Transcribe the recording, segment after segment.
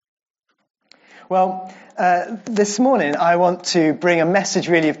Well, this morning I want to bring a message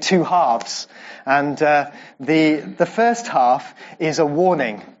really of two halves. And the first half is a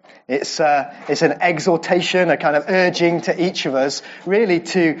warning. It's an exhortation, a kind of urging to each of us really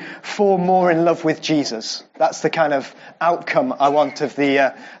to fall more in love with Jesus. That's the kind of outcome I want of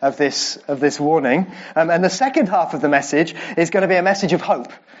this warning. And the second half of the message is going to be a message of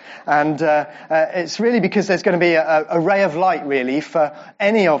hope. And it's really because there's going to be a ray of light, really, for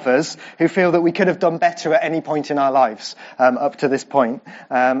any of us who feel that we could have done better at any point in our lives up to this point,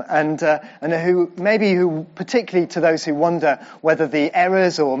 and who, particularly to those who wonder whether the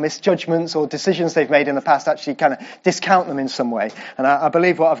errors or misjudgments or decisions they've made in the past actually kind of discount them in some way. And I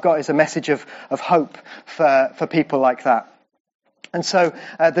believe what I've got is a message of hope for people like that. And so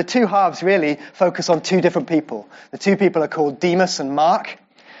the two halves really focus on two different people. The two people are called Demas and Mark.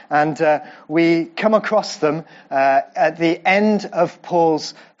 And we come across them at the end of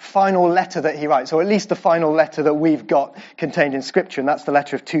Paul's final letter that he writes, or at least the final letter that we've got contained in Scripture, and that's the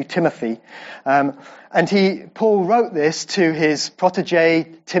letter of 2 Timothy. And Paul wrote this to his protege,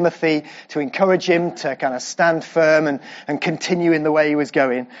 Timothy, to encourage him to kind of stand firm and continue in the way he was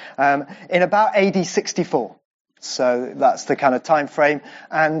going, in about AD 64. So that's the kind of time frame.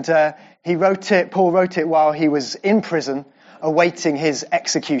 And Paul wrote it while he was in prison, awaiting his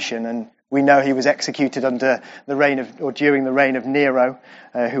execution, and we know he was executed during the reign of Nero,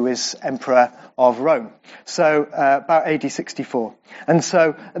 who was emperor of Rome. So about AD 64. And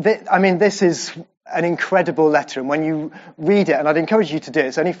so, this is an incredible letter, and when you read it, and I'd encourage you to do it,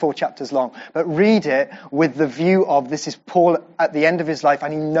 it's only 4 chapters long, but read it with the view of this is Paul at the end of his life,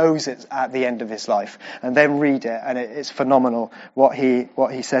 and he knows it's at the end of his life, and then read it, and it's phenomenal what he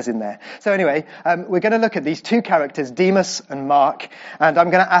says in there. So anyway, we're going to look at these two characters, Demas and Mark, and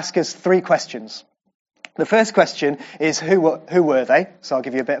I'm going to ask us 3 questions. The first question is who were they? So I'll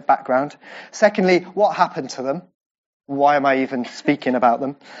give you a bit of background. Secondly, what happened to them? Why am I even speaking about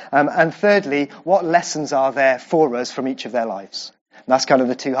them? And thirdly, what lessons are there for us from each of their lives? And that's kind of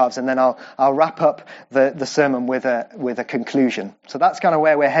the two halves. And then I'll wrap up the sermon with a conclusion. So that's kind of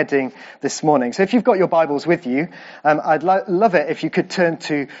where we're heading this morning. So if you've got your Bibles with you, I'd love it if you could turn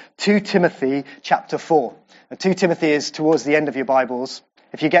to 2 Timothy chapter 4. 2 Timothy is towards the end of your Bibles.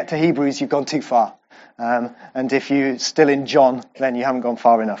 If you get to Hebrews, you've gone too far. And if you're still in John, then you haven't gone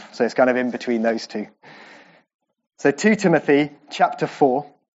far enough. So it's kind of in between those two. So 2 Timothy chapter 4.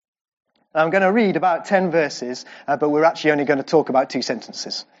 I'm going to read about 10 verses, but we're actually only going to talk about 2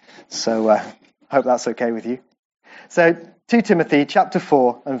 sentences. So I hope that's okay with you. So 2 Timothy chapter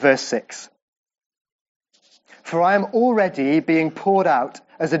 4 and verse 6. For I am already being poured out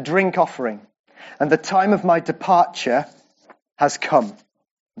as a drink offering, and the time of my departure has come.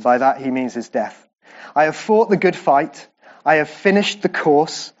 By that he means his death. I have fought the good fight. I have finished the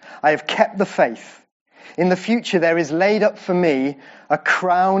course. I have kept the faith. In the future there is laid up for me a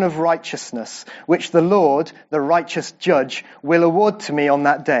crown of righteousness, which the Lord, the righteous judge, will award to me on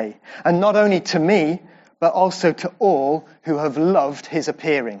that day. And not only to me, but also to all who have loved his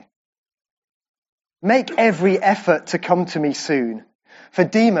appearing. Make every effort to come to me soon. For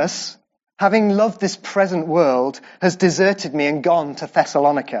Demas, having loved this present world, has deserted me and gone to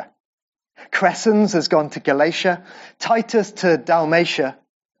Thessalonica. Crescens has gone to Galatia, Titus to Dalmatia.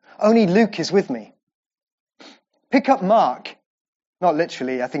 Only Luke is with me. Pick up Mark, not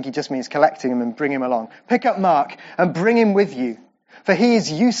literally, I think he just means collecting him and bring him along. Pick up Mark and bring him with you, for he is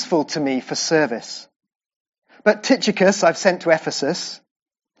useful to me for service. But Tychicus I've sent to Ephesus,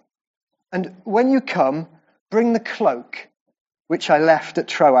 and when you come, bring the cloak, which I left at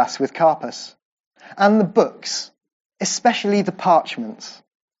Troas with Carpus, and the books, especially the parchments.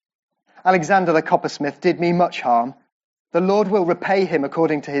 Alexander the coppersmith did me much harm. The Lord will repay him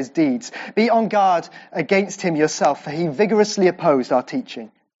according to his deeds. Be on guard against him yourself, for he vigorously opposed our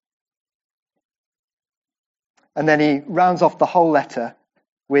teaching. And then he rounds off the whole letter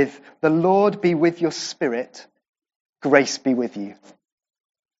with, the Lord be with your spirit, grace be with you.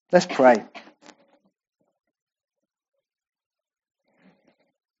 Let's pray.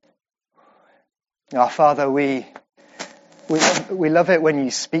 Our Father, we love it when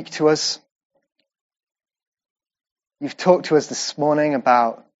you speak to us. You've talked to us this morning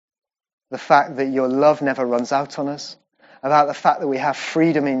about the fact that your love never runs out on us, about the fact that we have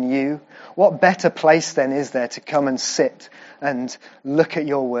freedom in you. What better place then is there to come and sit and look at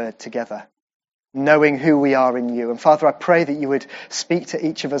your word together, knowing who we are in you? And Father, I pray that you would speak to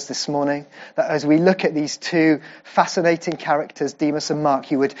each of us this morning, that as we look at these two fascinating characters, Demas and Mark,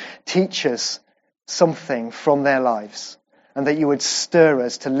 you would teach us something from their lives, and that you would stir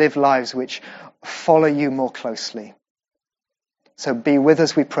us to live lives which follow you more closely. So be with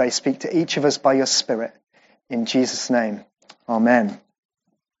us, we pray. Speak to each of us by your Spirit. In Jesus' name, amen.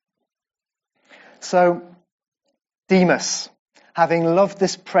 So, Demas, having loved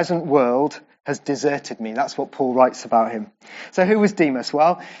this present world, has deserted me. That's what Paul writes about him. So who was Demas?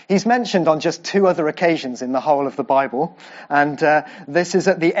 Well, he's mentioned on just 2 other occasions in the whole of the Bible. And this is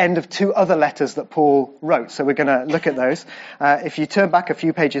at the end of 2 other letters that Paul wrote. So we're going to look at those. If you turn back a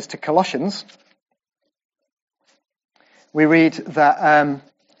few pages to Colossians, we read that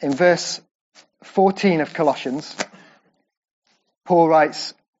in verse 14 of Colossians, Paul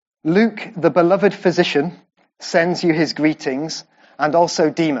writes, Luke, the beloved physician, sends you his greetings, and also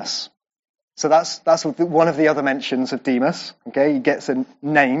Demas. So that's one of the other mentions of Demas. Okay, he gets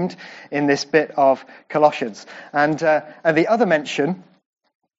named in this bit of Colossians. And the other mention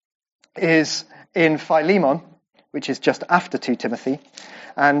is in Philemon, which is just after 2 Timothy.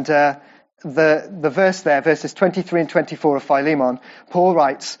 And the verse there, verses 23 and 24 of Philemon, Paul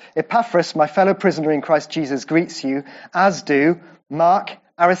writes, Epaphras, my fellow prisoner in Christ Jesus, greets you, as do Mark,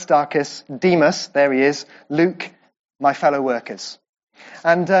 Aristarchus, Demas, there he is, Luke, my fellow workers.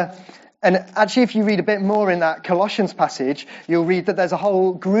 And actually, if you read a bit more in that Colossians passage, you'll read that there's a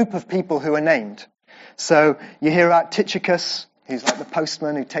whole group of people who are named. So you hear about Tychicus, who's like the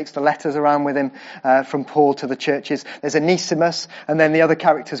postman who takes the letters around with him from Paul to the churches. There's Onesimus, and then the other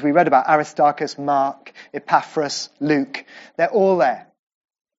characters we read about, Aristarchus, Mark, Epaphras, Luke. They're all there.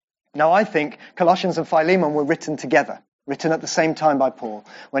 Now, I think Colossians and Philemon were written together, written at the same time by Paul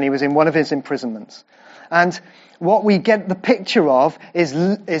when he was in one of his imprisonments. And what we get the picture of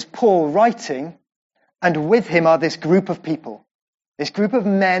is Paul writing, and with him are this group of people, this group of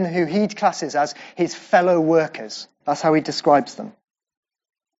men who he classes as his fellow workers. That's how he describes them.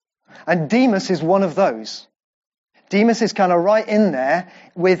 And Demas is one of those. Demas is kind of right in there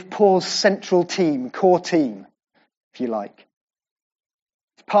with Paul's central team, core team, if you like.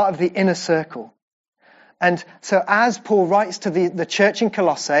 It's part of the inner circle. And so as Paul writes to the church in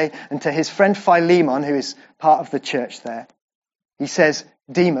Colossae and to his friend Philemon, who is part of the church there, he says,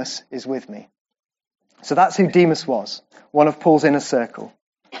 Demas is with me. So that's who Demas was, one of Paul's inner circle.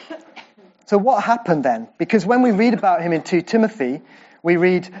 So what happened then? Because when we read about him in 2 Timothy, we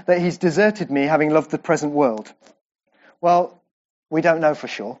read that he's deserted me, having loved the present world. Well, we don't know for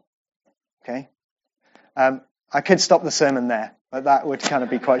sure. Okay? I could stop the sermon there, but that would kind of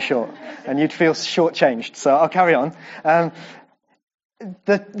be quite short, and you'd feel shortchanged. So I'll carry on.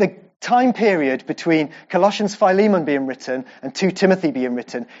 The time period between Colossians, Philemon being written and 2 Timothy being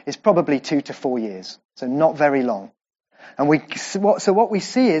written is probably 2 to 4 years, so not very long. And what we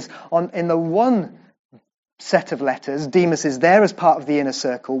see is in the one set of letters, Demas is there as part of the inner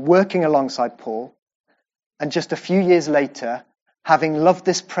circle, working alongside Paul, and just a few years later, having loved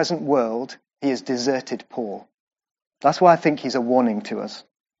this present world, he has deserted Paul. That's why I think he's a warning to us.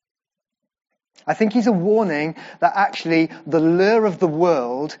 I think he's a warning that actually the lure of the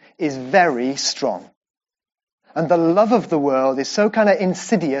world is very strong. And the love of the world is so kind of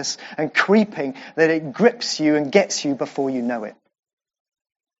insidious and creeping that it grips you and gets you before you know it.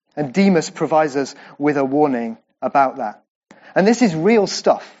 And Demas provides us with a warning about that. And this is real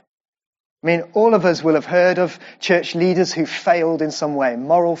stuff. I mean, all of us will have heard of church leaders who failed in some way,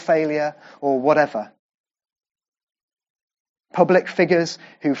 moral failure or whatever. Public figures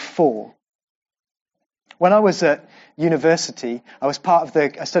who fall. When I was at university, I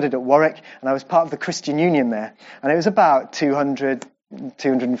studied at Warwick, and I was part of the Christian Union there. And it was about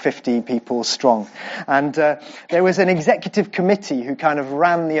 250 people strong. And there was an executive committee who kind of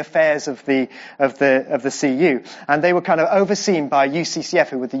ran the affairs of the CU. And they were kind of overseen by UCCF,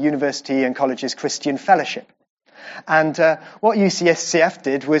 who were the University and Colleges Christian Fellowship. And what UCSCF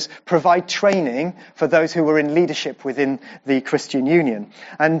did was provide training for those who were in leadership within the Christian Union.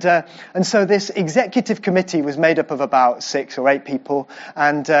 And so this executive committee was made up of about 6 or 8 people,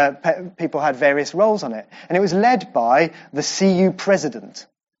 and people had various roles on it. And it was led by the CU president.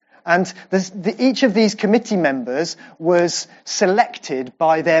 And each of these committee members was selected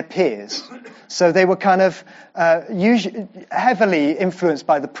by their peers. So they were kind of heavily influenced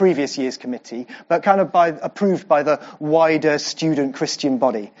by the previous year's committee, but kind of approved by the wider student Christian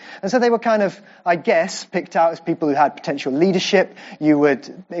body. And so they were kind of, I guess, picked out as people who had potential leadership. You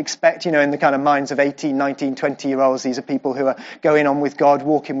would expect, in the kind of minds of 18, 19, 20-year-olds, these are people who are going on with God,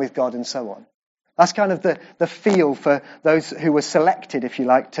 walking with God, and so on. That's kind of the feel for those who were selected, if you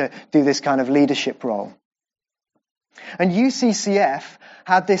like, to do this kind of leadership role. And UCCF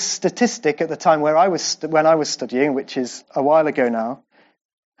had this statistic at the time when I was studying, which is a while ago now.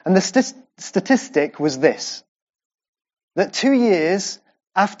 And the statistic was this, that 2 years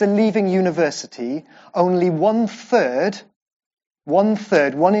after leaving university, only 1/3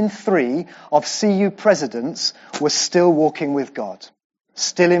 1/3, 1 in 3 of CU presidents were still walking with God,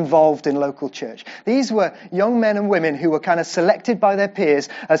 still involved in local church. These were young men and women who were kind of selected by their peers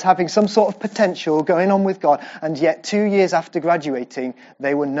as having some sort of potential going on with God, and yet 2 years after graduating,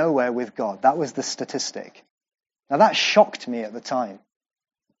 they were nowhere with God. That was the statistic. Now that shocked me at the time.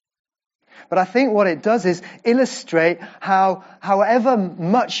 But I think what it does is illustrate how, however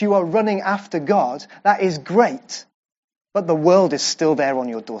much you are running after God, that is great. But the world is still there on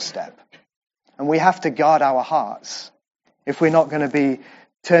your doorstep. And we have to guard our hearts if we're not going to be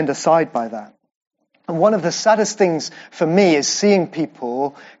turned aside by that. And one of the saddest things for me is seeing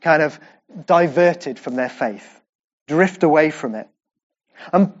people kind of diverted from their faith, drift away from it.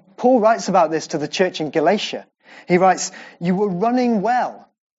 And Paul writes about this to the church in Galatia. He writes, "You were running well.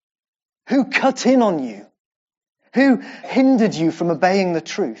 Who cut in on you? Who hindered you from obeying the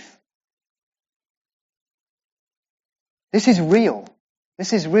truth?" This is real.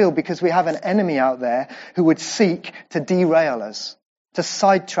 This is real because we have an enemy out there who would seek to derail us, to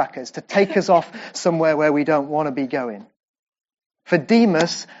sidetrack us, to take us off somewhere where we don't want to be going. For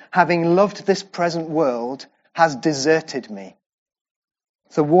Demas, having loved this present world, has deserted me.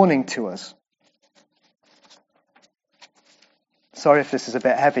 It's a warning to us. Sorry if this is a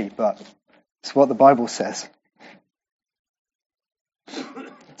bit heavy, but it's what the Bible says.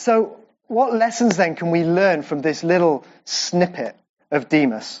 So, what lessons then can we learn from this little snippet of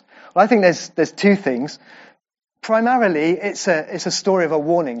Demas? Well, I think there's two things. Primarily, it's a story of a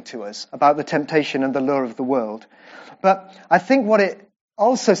warning to us about the temptation and the lure of the world. But I think what it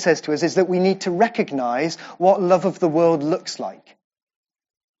also says to us is that we need to recognize what love of the world looks like.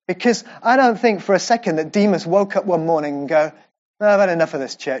 Because I don't think for a second that Demas woke up one morning and go, "I've had enough of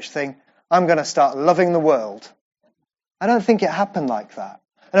this church thing. I'm going to start loving the world." I don't think it happened like that.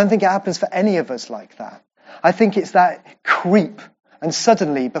 I don't think it happens for any of us like that. I think it's that creep, and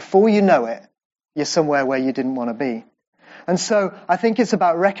suddenly, before you know it, you're somewhere where you didn't want to be. And so I think it's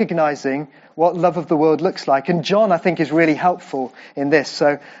about recognizing what love of the world looks like. And John, I think, is really helpful in this.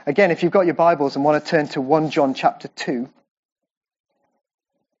 So again, if you've got your Bibles and want to turn to 1 John chapter 2.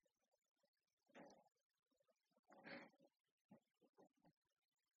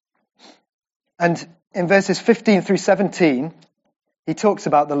 And in verses 15 through 17, he talks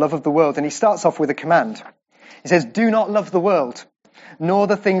about the love of the world, and he starts off with a command. He says, "Do not love the world, nor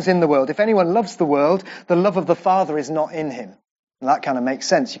the things in the world. If anyone loves the world, the love of the Father is not in him." And that kind of makes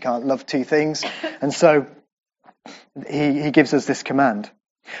sense. You can't love two things. And so he gives us this command.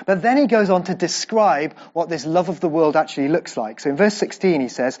 But then he goes on to describe what this love of the world actually looks like. So in verse 16 he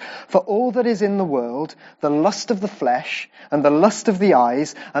says, "For all that is in the world, the lust of the flesh and the lust of the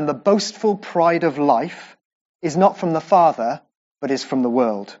eyes and the boastful pride of life is not from the Father, but is from the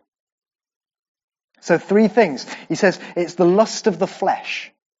world." So three things. He says it's the lust of the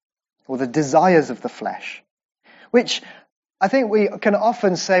flesh, or the desires of the flesh, which I think we can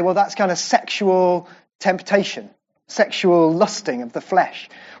often say, well, that's kind of sexual temptation, sexual lusting of the flesh.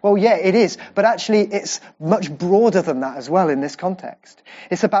 Well, yeah, it is, but actually it's much broader than that as well in this context.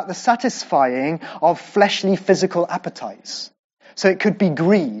 It's about the satisfying of fleshly physical appetites. So it could be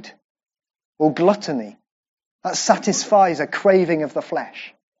greed or gluttony. That satisfies a craving of the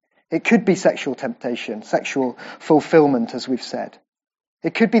flesh. It could be sexual temptation, sexual fulfillment, as we've said.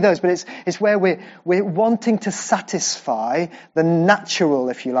 It could be those, but it's where we're wanting to satisfy the natural,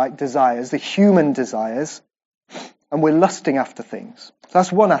 if you like, desires, the human desires, and we're lusting after things. So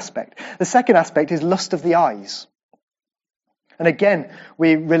that's one aspect. The second aspect is lust of the eyes. And again,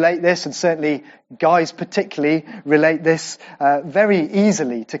 we relate this, and certainly guys particularly relate this very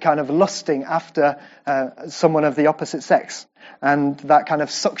easily to kind of lusting after someone of the opposite sex, and that kind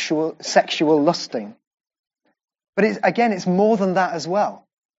of sexual lusting. But it's more than that as well.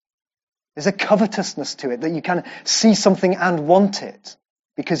 There's a covetousness to it, that you kind of see something and want it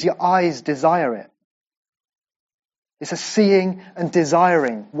because your eyes desire it. It's a seeing and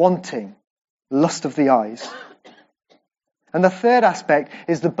desiring, wanting, lust of the eyes. And the third aspect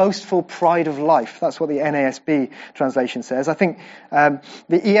is the boastful pride of life. That's what the NASB translation says. I think the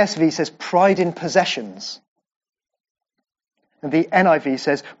ESV says pride in possessions. And the NIV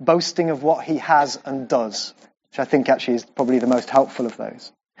says boasting of what he has and does, which I think actually is probably the most helpful of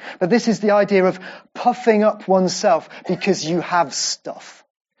those. But this is the idea of puffing up oneself because you have stuff.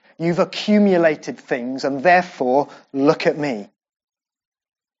 You've accumulated things, and therefore, look at me.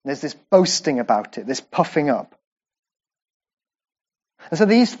 There's this boasting about it, this puffing up. And so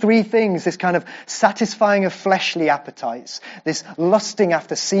these three things, this kind of satisfying of fleshly appetites, this lusting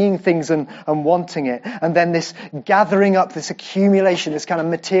after seeing things and wanting it, and then this gathering up, this accumulation, this kind of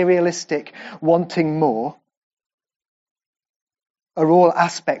materialistic wanting more, are all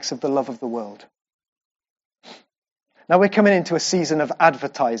aspects of the love of the world. Now we're coming into a season of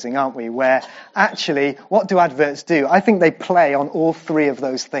advertising, aren't we? Where actually, what do adverts do? I think they play on all three of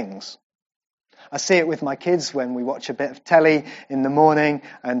those things. I see it with my kids when we watch a bit of telly in the morning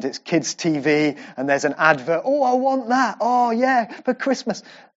and it's kids' TV and there's an advert. Oh, I want that. Oh, yeah, for Christmas.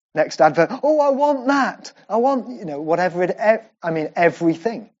 Next advert. Oh, I want that. I want, whatever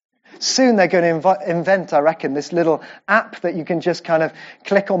everything. Soon they're going to invent, I reckon, this little app that you can just kind of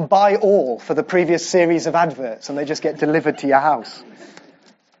click on buy all for the previous series of adverts and they just get delivered to your house.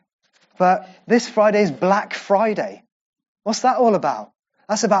 But this Friday is Black Friday. What's that all about?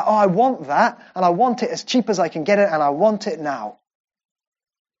 That's about, I want that and I want it as cheap as I can get it and I want it now.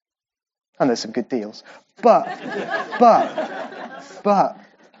 And there's some good deals. But,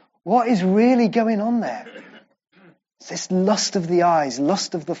 what is really going on there? It's this lust of the eyes,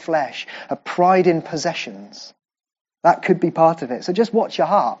 lust of the flesh, a pride in possessions. That could be part of it. So just watch your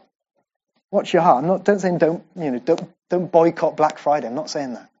heart. Watch your heart. Don't boycott Black Friday. I'm not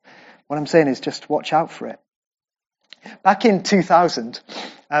saying that. What I'm saying is just watch out for it. Back in 2000,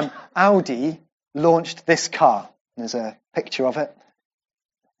 Audi launched this car. There's a picture of it.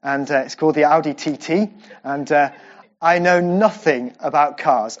 And it's called the Audi TT. And I know nothing about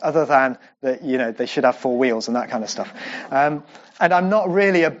cars other than that, they should have four wheels and that kind of stuff. And I'm not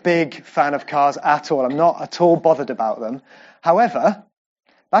really a big fan of cars at all. I'm not at all bothered about them. However,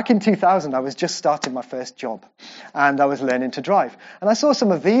 back in 2000, I was just starting my first job and I was learning to drive. And I saw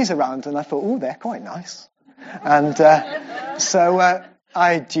some of these around and I thought, oh, they're quite nice. And so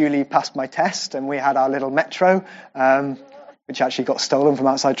I duly passed my test and we had our little Metro, which actually got stolen from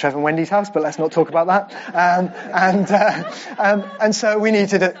outside Trev and Wendy's house, but let's not talk about that. And so we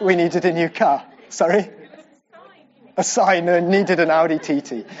needed a new car. Sorry? A sign and needed an Audi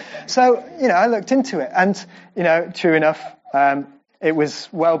TT. So, I looked into it and, true enough, it was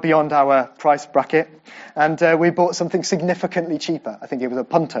well beyond our price bracket, and we bought something significantly cheaper. I think it was a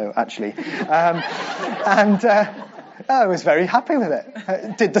Punto, actually. I was very happy with it.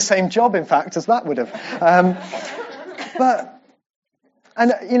 It did the same job, in fact, as that would have.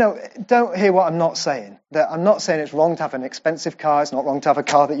 Don't hear what I'm not saying. That I'm not saying it's wrong to have an expensive car. It's not wrong to have a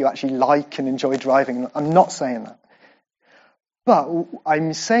car that you actually like and enjoy driving. I'm not saying that. But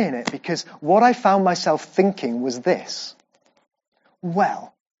I'm saying it because what I found myself thinking was this.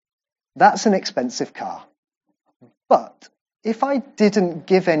 Well, that's an expensive car. But if I didn't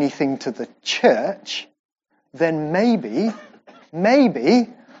give anything to the church, then maybe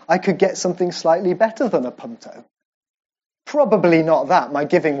I could get something slightly better than a Punto. Probably not that. My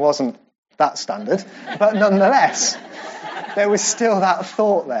giving wasn't that standard. But nonetheless, there was still that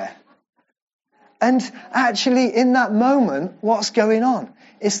thought there. And actually, in that moment, what's going on?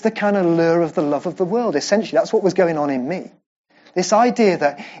 It's the kind of lure of the love of the world. Essentially, that's what was going on in me. This idea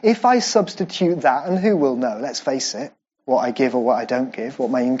that if I substitute that, and who will know, let's face it, what I give or what I don't give, what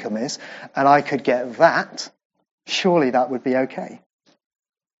my income is, and I could get that, surely that would be okay.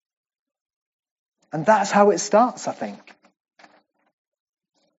 And that's how it starts, I think.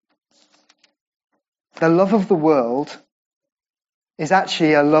 The love of the world is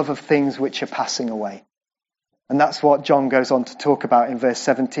actually a love of things which are passing away. And that's what John goes on to talk about in verse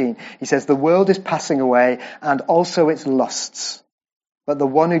 17. He says, the world is passing away and also its lusts, but the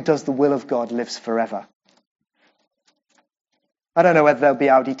one who does the will of God lives forever. I don't know whether there'll be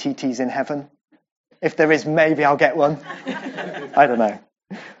Audi TTs in heaven. If there is, maybe I'll get one. I don't know.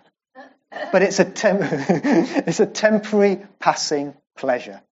 But it's a temporary passing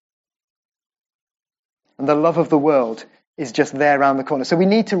pleasure. And the love of the world is just there around the corner. So we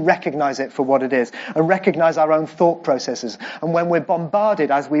need to recognize it for what it is and recognize our own thought processes. And when we're bombarded,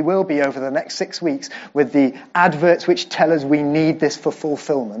 as we will be over the next 6 weeks, with the adverts which tell us we need this for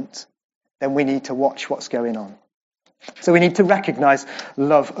fulfillment, then we need to watch what's going on. So we need to recognize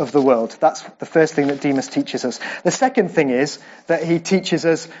love of the world. That's the first thing that Demas teaches us. The second thing is that he teaches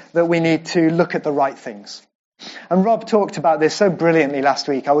us that we need to look at the right things. And Rob talked about this so brilliantly last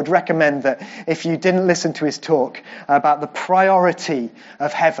week. I would recommend that if you didn't listen to his talk about the priority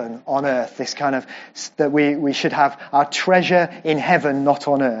of heaven on earth, this kind of, that we should have our treasure in heaven, not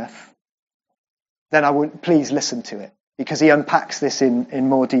on earth, then I would please listen to it, because he unpacks this in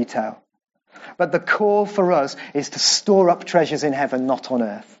more detail. But the call for us is to store up treasures in heaven, not on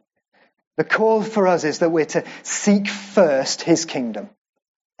earth. The call for us is that we're to seek first his kingdom.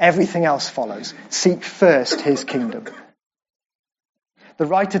 Everything else follows. Seek first his kingdom. The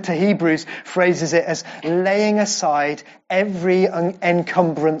writer to Hebrews phrases it as laying aside every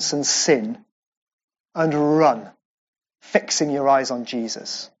encumbrance and sin and run, fixing your eyes on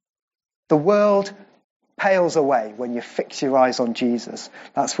Jesus. The world pales away when you fix your eyes on Jesus.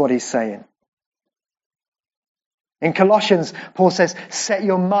 That's what he's saying. In Colossians, Paul says, set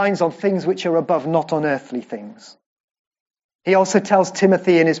your minds on things which are above, not on earthly things. He also tells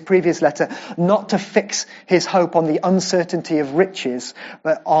Timothy in his previous letter not to fix his hope on the uncertainty of riches,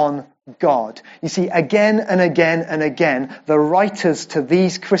 but on God. You see, again and again and again, the writers to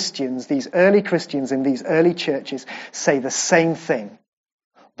these Christians, these early Christians in these early churches, say the same thing.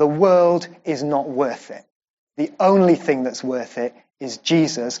 The world is not worth it. The only thing that's worth it is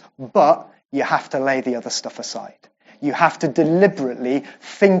Jesus, but you have to lay the other stuff aside. You have to deliberately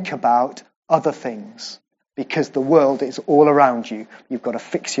think about other things because the world is all around you. You've got to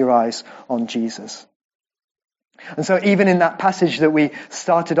fix your eyes on Jesus. And so even in that passage that we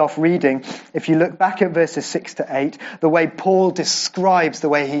started off reading, if you look back at verses 6 to 8, the way Paul describes the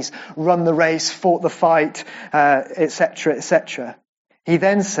way he's run the race, fought the fight, etc., etc., he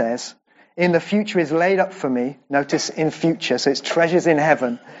then says, in the future is laid up for me, notice in future, so it's treasures in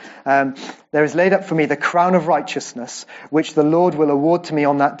heaven, there is laid up for me the crown of righteousness, which the Lord will award to me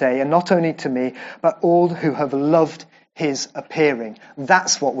on that day, and not only to me, but all who have loved his appearing.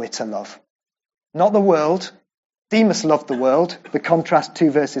 That's what we're to love. Not the world. Demas loved the world. The contrast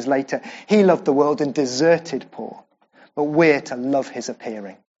 2 verses later. He loved the world and deserted Paul. But we're to love his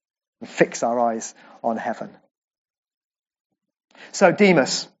appearing and fix our eyes on heaven. So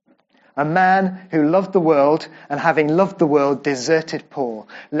Demas, a man who loved the world and having loved the world, deserted Paul,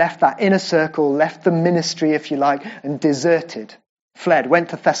 left that inner circle, left the ministry, if you like, and deserted, fled, went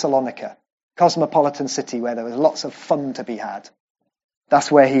to Thessalonica, cosmopolitan city where there was lots of fun to be had.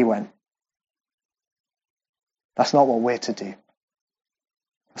 That's where he went. That's not what we're to do.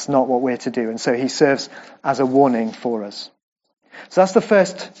 That's not what we're to do. And so he serves as a warning for us. So that's the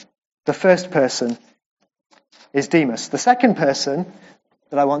first person is Demas. The second person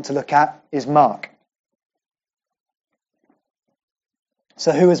that I want to look at is Mark.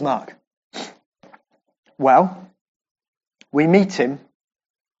 So who is Mark? Well, we meet him,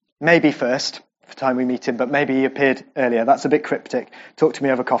 maybe first, for time we meet him, but maybe he appeared earlier. That's a bit cryptic. Talk to me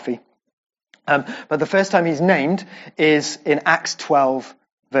over coffee. But the first time he's named is in Acts 12,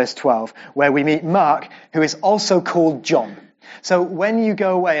 verse 12, where we meet Mark, who is also called John. So when you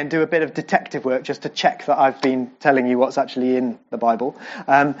go away and do a bit of detective work just to check that I've been telling you what's actually in the Bible,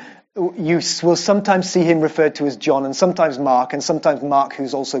 you will sometimes see him referred to as John and sometimes Mark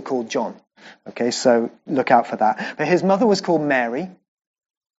who's also called John. Okay, so look out for that. But his mother was called Mary,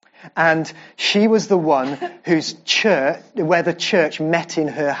 and she was the one whose church, where the church met in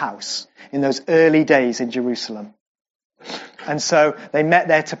her house in those early days in Jerusalem. And so they met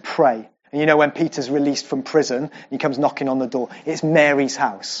there to pray. And you know when Peter's released from prison, he comes knocking on the door. It's Mary's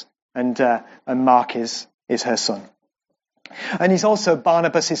house, and Mark is her son. And he's also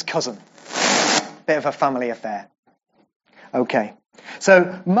Barnabas' cousin. Bit of a family affair. Okay.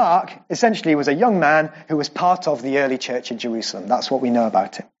 So Mark essentially was a young man who was part of the early church in Jerusalem. That's what we know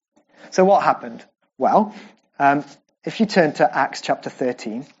about him. So what happened? Well, if you turn to Acts chapter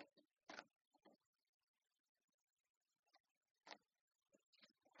 13...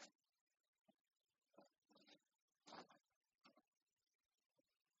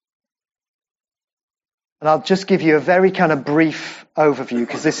 And I'll just give you a very kind of brief overview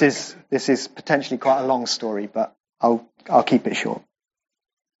because this is potentially quite a long story, but I'll keep it short.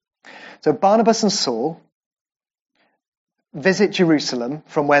 So Barnabas and Saul visit Jerusalem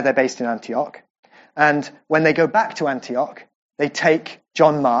from where they're based in Antioch. And when they go back to Antioch, they take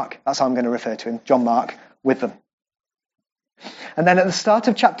John Mark, that's how I'm going to refer to him, John Mark, with them. And then at the start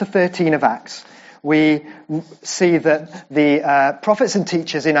of chapter 13 of Acts, we see that the prophets and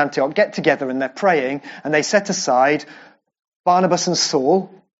teachers in Antioch get together and they're praying and they set aside Barnabas and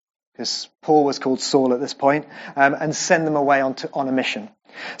Saul, because Paul was called Saul at this point, and send them away on a mission.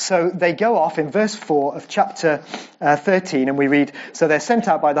 So they go off in verse 4 of chapter 13 and we read, so they're sent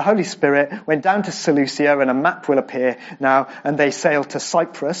out by the Holy Spirit, went down to Seleucia, and a map will appear now, and they sailed to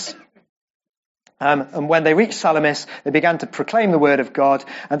Cyprus. And when they reached Salamis, they began to proclaim the word of God,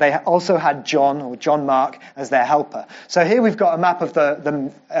 and they also had John Mark as their helper. So here we've got a map of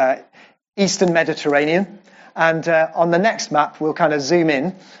the Eastern Mediterranean, and on the next map we'll kind of zoom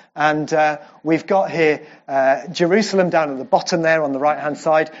in, and we've got here Jerusalem down at the bottom there on the right-hand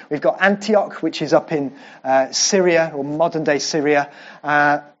side. We've got Antioch, which is up in Syria, or modern-day Syria,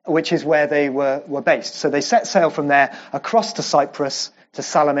 which is where they were based. So they set sail from there across to Cyprus, to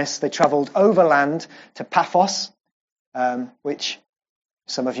Salamis. They travelled overland to Paphos, which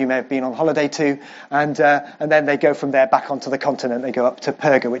some of you may have been on holiday to, and then they go from there back onto the continent. They go up to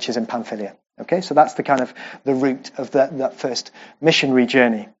Perga, which is in Pamphylia. Okay, so that's the kind of the route of that first missionary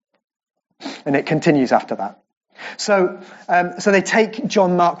journey. And it continues after that. So they take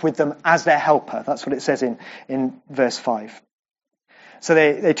John Mark with them as their helper. That's what it says in verse 5. So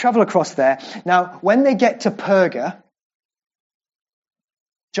they travel across there. Now, when they get to Perga,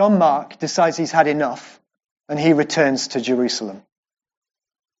 John Mark decides he's had enough and he returns to Jerusalem.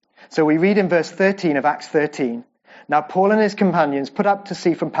 So we read in verse 13 of Acts 13, "Now Paul and his companions put out to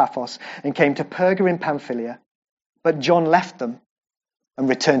sea from Paphos and came to Perga in Pamphylia, but John left them and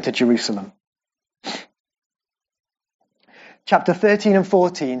returned to Jerusalem." Chapter 13 and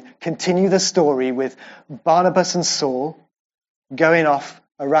 14 continue the story with Barnabas and Saul going off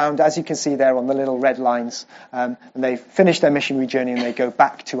around, as you can see there on the little red lines, and they finish their missionary journey and they go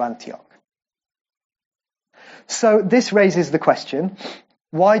back to Antioch. So this raises the question,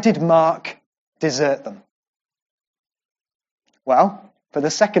 why did Mark desert them? Well, for the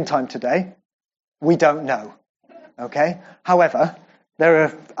second time today, we don't know. Okay? However, there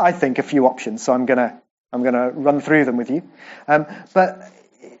are, I think, a few options, so I'm going to run through them with you. But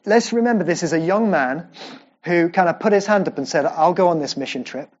let's remember, this is a young man who kind of put his hand up and said, I'll go on this mission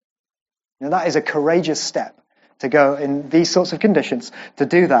trip. Now, that is a courageous step to go in these sorts of conditions, to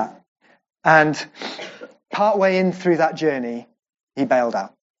do that. And partway in through that journey, he bailed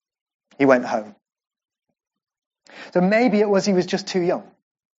out. He went home. So maybe it was he was just too young.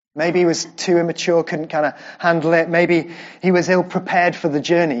 Maybe he was too immature, couldn't kind of handle it. Maybe he was ill-prepared for the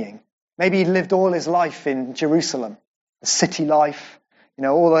journeying. Maybe he'd lived all his life in Jerusalem, the city life,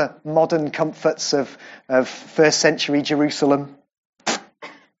 all the modern comforts of first century Jerusalem.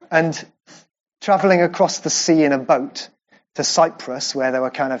 And travelling across the sea in a boat to Cyprus, where they were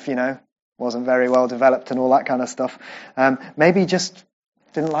kind of, wasn't very well developed and all that kind of stuff. Maybe he just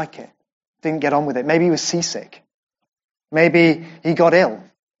didn't like it, didn't get on with it. Maybe he was seasick. Maybe he got ill.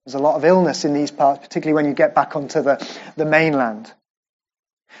 There's a lot of illness in these parts, particularly when you get back onto the mainland.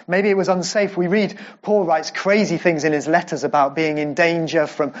 Maybe it was unsafe. We read, Paul writes crazy things in his letters about being in danger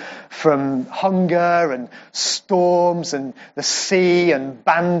from hunger and storms and the sea and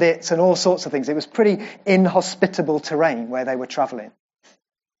bandits and all sorts of things. It was pretty inhospitable terrain where they were travelling.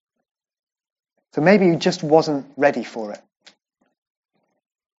 So maybe he just wasn't ready for it.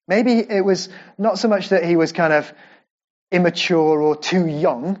 Maybe it was not so much that he was kind of immature or too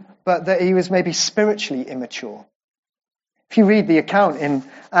young, but that he was maybe spiritually immature. If you read the account in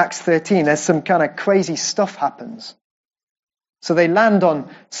Acts 13, there's some kind of crazy stuff happens. So they land on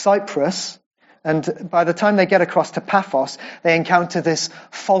Cyprus, and by the time they get across to Paphos, they encounter this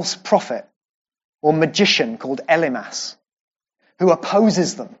false prophet or magician called Elymas, who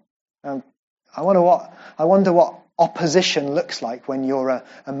opposes them. I wonder what opposition looks like when you're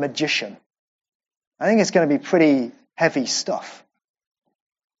a magician. I think it's going to be pretty heavy stuff.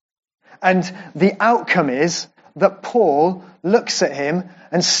 And the outcome is that Paul looks at him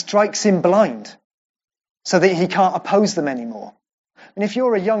and strikes him blind so that he can't oppose them anymore. And if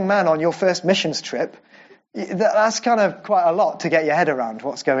you're a young man on your first missions trip, that's kind of quite a lot to get your head around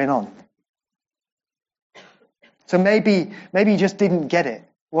what's going on. So maybe he just didn't get it,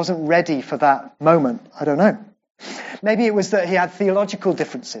 wasn't ready for that moment. I don't know. Maybe it was that he had theological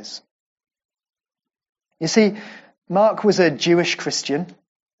differences. You see, Mark was a Jewish Christian,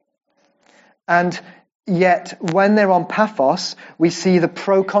 and yet when they're on Paphos, we see the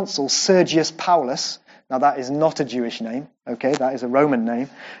proconsul Sergius Paulus. Now that is not a Jewish name, okay, that is a Roman name.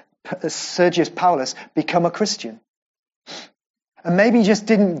 Sergius Paulus become a Christian. And maybe he just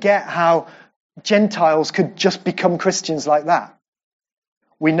didn't get how Gentiles could just become Christians like that.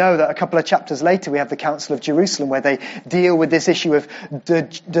 We know that a couple of chapters later we have the Council of Jerusalem where they deal with this issue of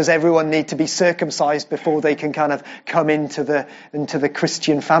does everyone need to be circumcised before they can kind of come into the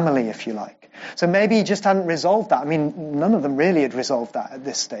Christian family, if you like. So maybe he just hadn't resolved that. I mean, none of them really had resolved that at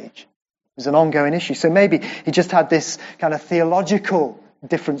this stage. It was an ongoing issue. So maybe he just had this kind of theological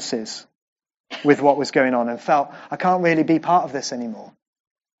differences with what was going on and felt, I can't really be part of this anymore.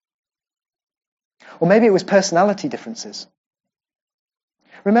 Or maybe it was personality differences.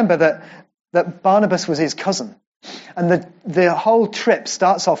 Remember that Barnabas was his cousin. And the whole trip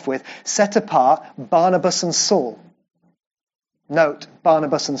starts off with, set apart Barnabas and Saul. Note,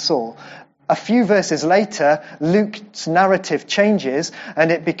 Barnabas and Saul. A few verses later, Luke's narrative changes,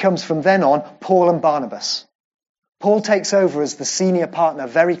 and it becomes from then on, Paul and Barnabas. Paul takes over as the senior partner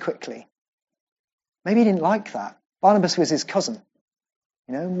very quickly. Maybe he didn't like that. Barnabas was his cousin.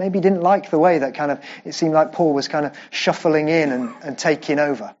 Maybe he didn't like the way that kind of, it seemed like Paul was kind of shuffling in and taking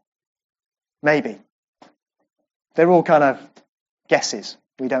over. Maybe. They're all kind of guesses.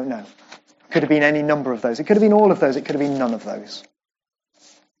 We don't know. Could have been any number of those. It could have been all of those. It could have been none of those.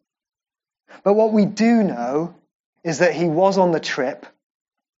 But what we do know is that he was on the trip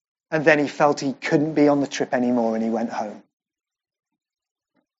and then he felt he couldn't be on the trip anymore and he went home.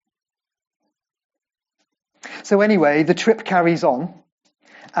 So anyway, the trip carries on,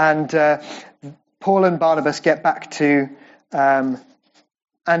 and Paul and Barnabas get back to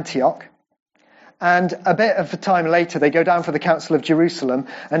Antioch. And a bit of a time later, they go down for the Council of Jerusalem.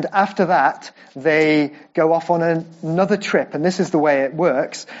 And after that, they go off on another trip. And this is the way it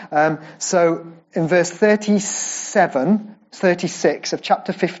works. So in verse 36 of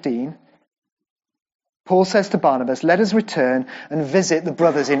chapter 15, Paul says to Barnabas, "Let us return and visit the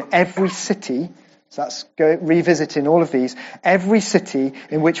brothers in every city." So that's revisiting all of these. "Every city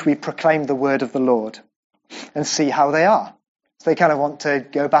in which we proclaim the word of the Lord, and see how they are." So they kind of want to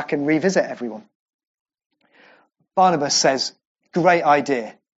go back and revisit everyone. Barnabas says, "Great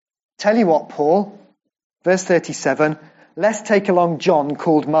idea. Tell you what, Paul," verse 37, "let's take along John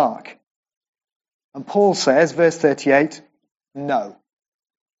called Mark." And Paul says, verse 38, "No."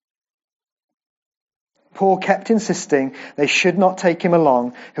 Paul kept insisting they should not take him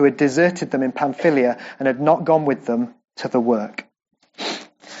along, who had deserted them in Pamphylia and had not gone with them to the work.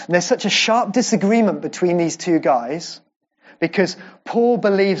 And there's such a sharp disagreement between these two guys, because Paul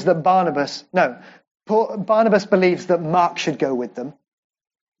believes that Barnabas believes that Mark should go with them,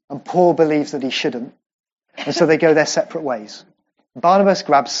 and Paul believes that he shouldn't. And so they go their separate ways. Barnabas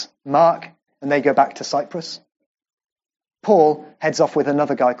grabs Mark, and they go back to Cyprus. Paul heads off with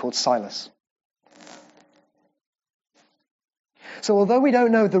another guy called Silas. So although we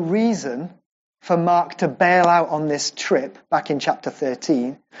don't know the reason for Mark to bail out on this trip back in chapter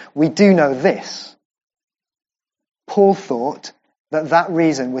 13, we do know this. Paul thought that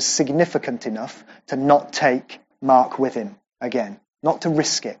reason was significant enough to not take Mark with him again, not to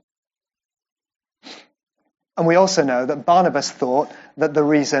risk it. And we also know that Barnabas thought that the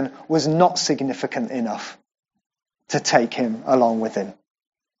reason was not significant enough to take him along with him.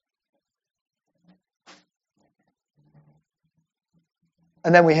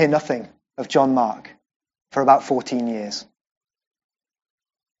 And then we hear nothing of John Mark for about 14 years.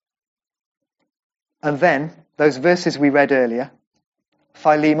 And then, those verses we read earlier,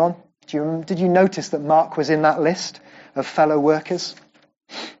 Philemon, did you notice that Mark was in that list of fellow workers?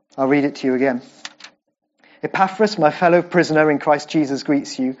 I'll read it to you again. "Epaphras, my fellow prisoner in Christ Jesus,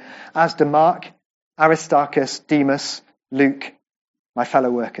 greets you, as do Mark, Aristarchus, Demas, Luke, my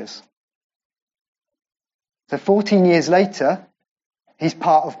fellow workers." So 14 years later, he's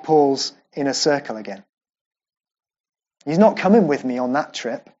part of Paul's inner circle again. He's not coming with me on that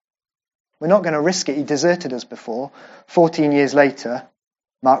trip. We're not going to risk it. He deserted us before. 14 years later,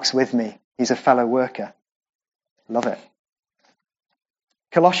 Mark's with me. He's a fellow worker. Love it.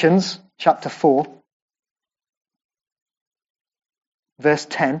 Colossians chapter 4, verse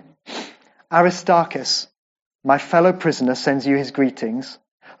 10. "Aristarchus, my fellow prisoner, sends you his greetings,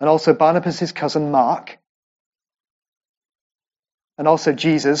 and also Barnabas, his cousin Mark, and also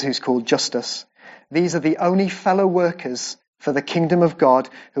Jesus, who's called Justus. These are the only fellow workers for the kingdom of God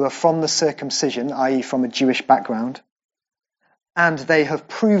who are from the circumcision, i.e. from a Jewish background, and they have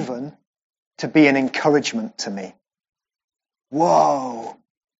proven to be an encouragement to me." Whoa!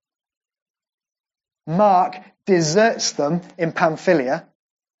 Mark deserts them in Pamphylia.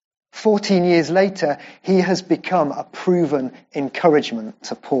 14 years later, he has become a proven encouragement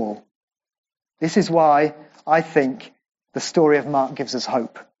to Paul. This is why I think the story of Mark gives us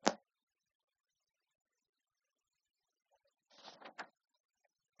hope.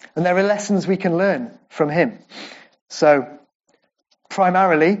 And there are lessons we can learn from him. So,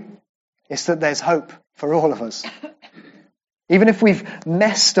 primarily, it's that there's hope for all of us. Even if we've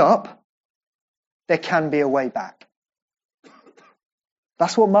messed up, there can be a way back.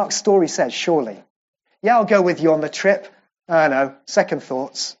 That's what Mark's story says, surely. Yeah, I'll go with you on the trip. I know, second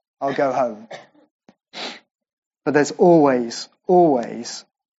thoughts, I'll go home. But there's always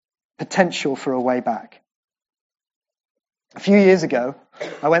potential for a way back. A few years ago,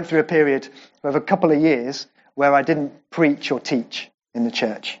 I went through a period of a couple of years where I didn't preach or teach in the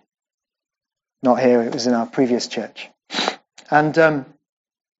church. Not here, it was in our previous church. And that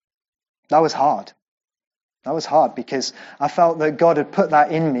was hard. That was hard because I felt that God had put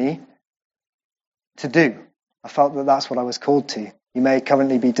that in me to do. I felt that that's what I was called to. You may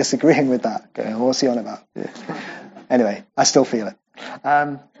currently be disagreeing with that. Going, what's he on about? Yeah. Anyway, I still feel it.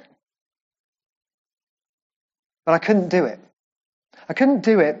 But I couldn't do it. I couldn't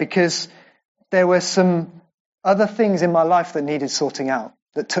do it because there were some other things in my life that needed sorting out,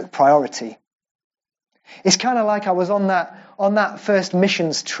 that took priority. It's kind of like I was on that first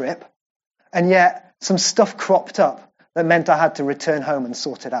missions trip, and yet some stuff cropped up that meant I had to return home and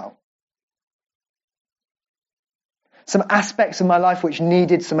sort it out. some aspects of my life which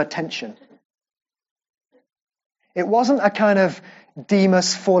needed some attention. It wasn't a kind of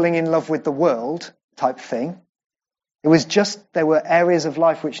Demas falling in love with the world type thing. It was just there were areas of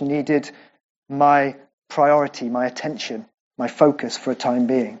life which needed my priority, my attention, my focus for a time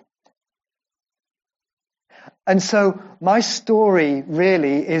being. And so my story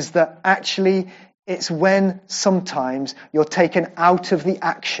really is that actually it's when sometimes you're taken out of the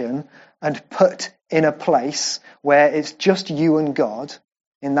action and put in a place where it's just you and God,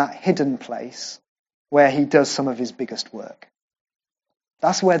 in that hidden place where he does some of his biggest work.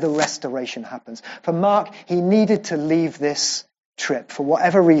 That's where the restoration happens. For Mark, he needed to leave this trip for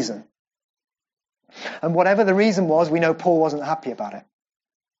whatever reason. And whatever the reason was, we know Paul wasn't happy about it.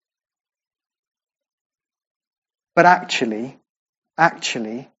 But actually,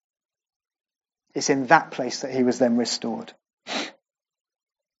 it's in that place that he was then restored.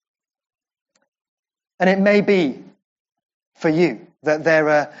 And it may be for you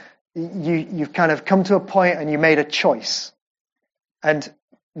that you've kind of come to a point and you made a choice. And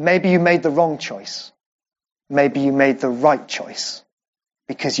maybe you made the wrong choice. Maybe you made the right choice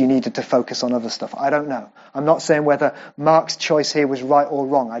because you needed to focus on other stuff. I don't know. I'm not saying whether Mark's choice here was right or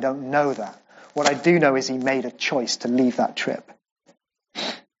wrong. I don't know that. What I do know is he made a choice to leave that trip.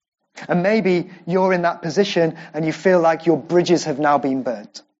 And maybe you're in that position and you feel like your bridges have now been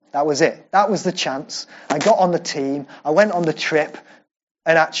burnt. That was it. That was the chance. I got on the team. I went on the trip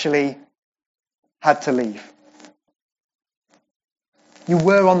and actually had to leave. You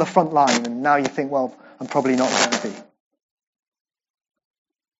were on the front line and now you think, well, I'm probably not going to be.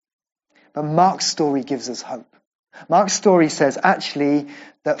 But Mark's story gives us hope. Mark's story says actually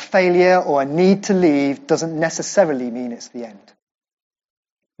that failure or a need to leave doesn't necessarily mean it's the end.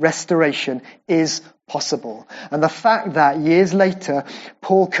 Restoration is possible. And the fact that years later,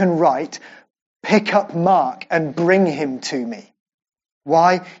 Paul can write, pick up Mark and bring him to me.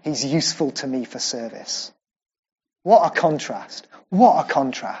 Why? He's useful to me for service. What a contrast. What a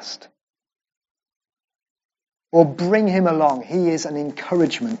contrast. Or bring him along. He is an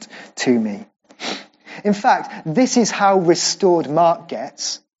encouragement to me. In fact, this is how restored Mark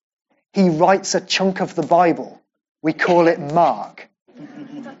gets. He writes a chunk of the Bible. We call it Mark.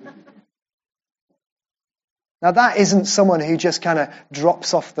 Now that isn't someone who just kind of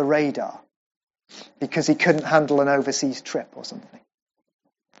drops off the radar because he couldn't handle an overseas trip or something.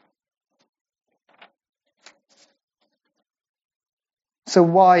 So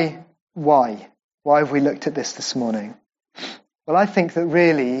why have we looked at this morning? Well, I think that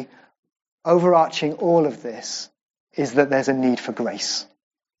really overarching all of this is that there's a need for grace.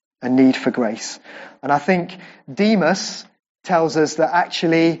 A need for grace. And I think Demas tells us that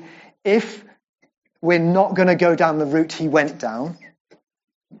actually if we're not going to go down the route he went down,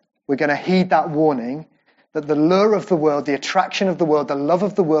 we're going to heed that warning that the lure of the world, the attraction of the world, the love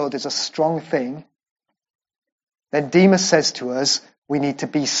of the world is a strong thing, then Demas says to us, we need to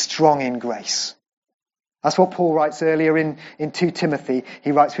be strong in grace. That's what Paul writes earlier in 2 Timothy.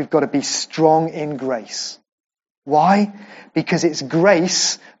 He writes we've got to be strong in grace. Why? Because it's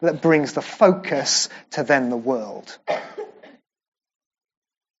grace that brings the focus to then the world.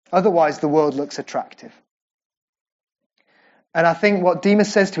 Otherwise, the world looks attractive. And I think what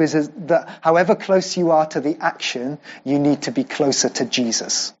Demas says to us is that however close you are to the action, you need to be closer to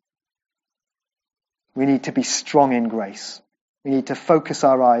Jesus. We need to be strong in grace. We need to focus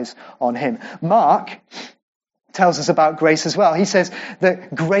our eyes on him. Mark tells us about grace as well. He says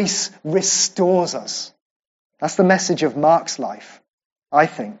that grace restores us. That's the message of Mark's life, I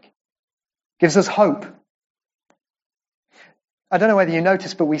think. Gives us hope. I don't know whether you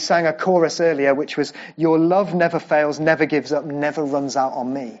noticed, but we sang a chorus earlier, which was, your love never fails, never gives up, never runs out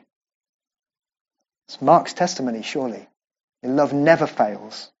on me. It's Mark's testimony, surely. Your love never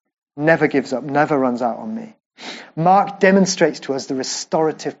fails, never gives up, never runs out on me. Mark demonstrates to us the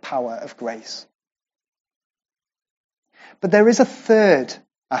restorative power of grace. But there is a third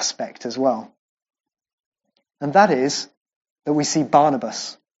aspect as well. And that is that we see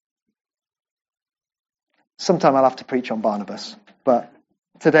Barnabas. Sometime I'll have to preach on Barnabas, but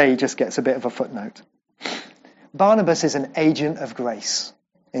today he just gets a bit of a footnote. Barnabas is an agent of grace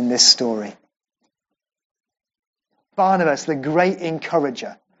in this story. Barnabas, the great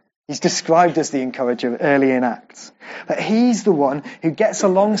encourager. He's described as the encourager early in Acts. But he's the one who gets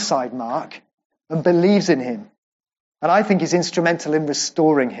alongside Mark and believes in him. And I think is instrumental in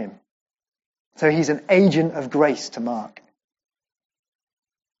restoring him. So he's an agent of grace to Mark.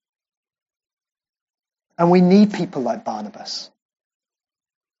 And we need people like Barnabas.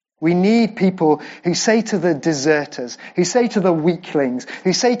 We need people who say to the deserters, who say to the weaklings,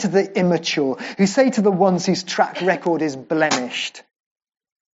 who say to the immature, who say to the ones whose track record is blemished,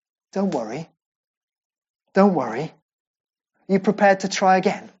 don't worry. Don't worry. Are you prepared to try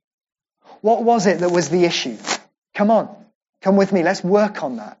again? What was it that was the issue? Come on. Come with me. Let's work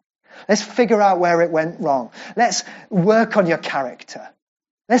on that. Let's figure out where it went wrong. Let's work on your character.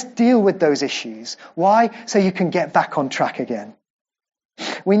 Let's deal with those issues. Why? So you can get back on track again.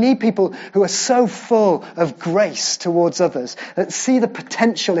 We need people who are so full of grace towards others that see the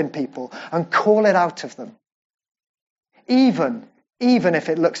potential in people and call it out of them. Even if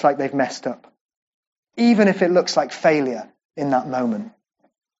it looks like they've messed up. Even if it looks like failure in that moment.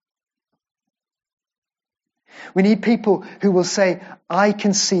 We need people who will say, I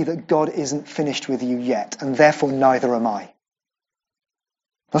can see that God isn't finished with you yet, and therefore neither am I.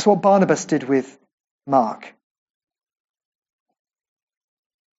 That's what Barnabas did with Mark.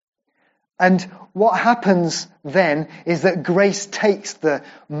 And what happens then is that grace takes the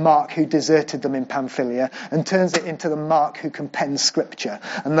Mark who deserted them in Pamphylia and turns it into the Mark who can pen scripture,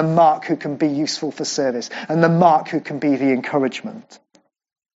 and the Mark who can be useful for service, and the Mark who can be the encouragement.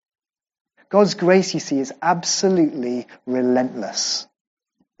 God's grace, you see, is absolutely relentless.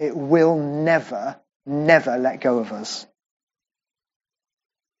 It will never, never let go of us.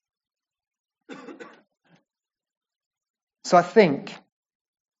 So I think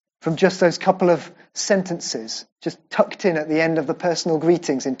from just those couple of sentences, just tucked in at the end of the personal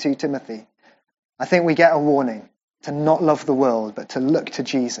greetings in 2 Timothy, I think we get a warning to not love the world, but to look to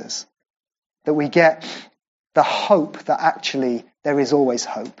Jesus. That we get the hope that actually there is always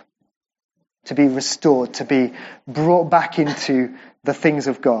hope. To be restored, to be brought back into the things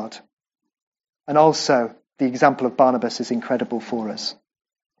of God. And also, the example of Barnabas is incredible for us.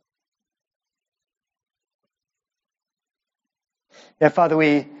 Yeah, Father,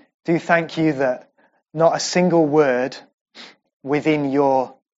 we do thank you that not a single word within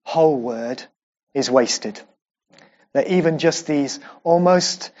your whole word is wasted. That even just these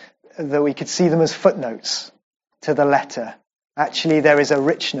almost, that we could see them as footnotes to the letter, actually there is a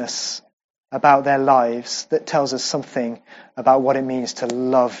richness about their lives that tells us something about what it means to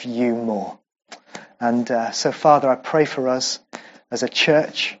love you more. And so, Father, I pray for us as a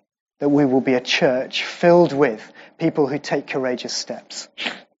church that we will be a church filled with people who take courageous steps.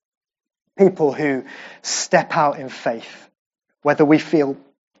 People who step out in faith, whether we feel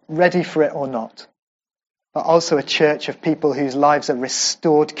ready for it or not. But also a church of people whose lives are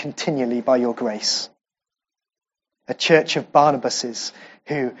restored continually by your grace. A church of Barnabases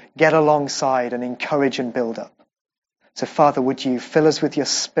who get alongside and encourage and build up. So, Father, would you fill us with your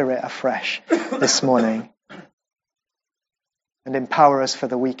Spirit afresh this morning and empower us for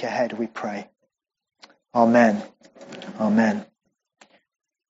the week ahead, we pray. Amen. Amen.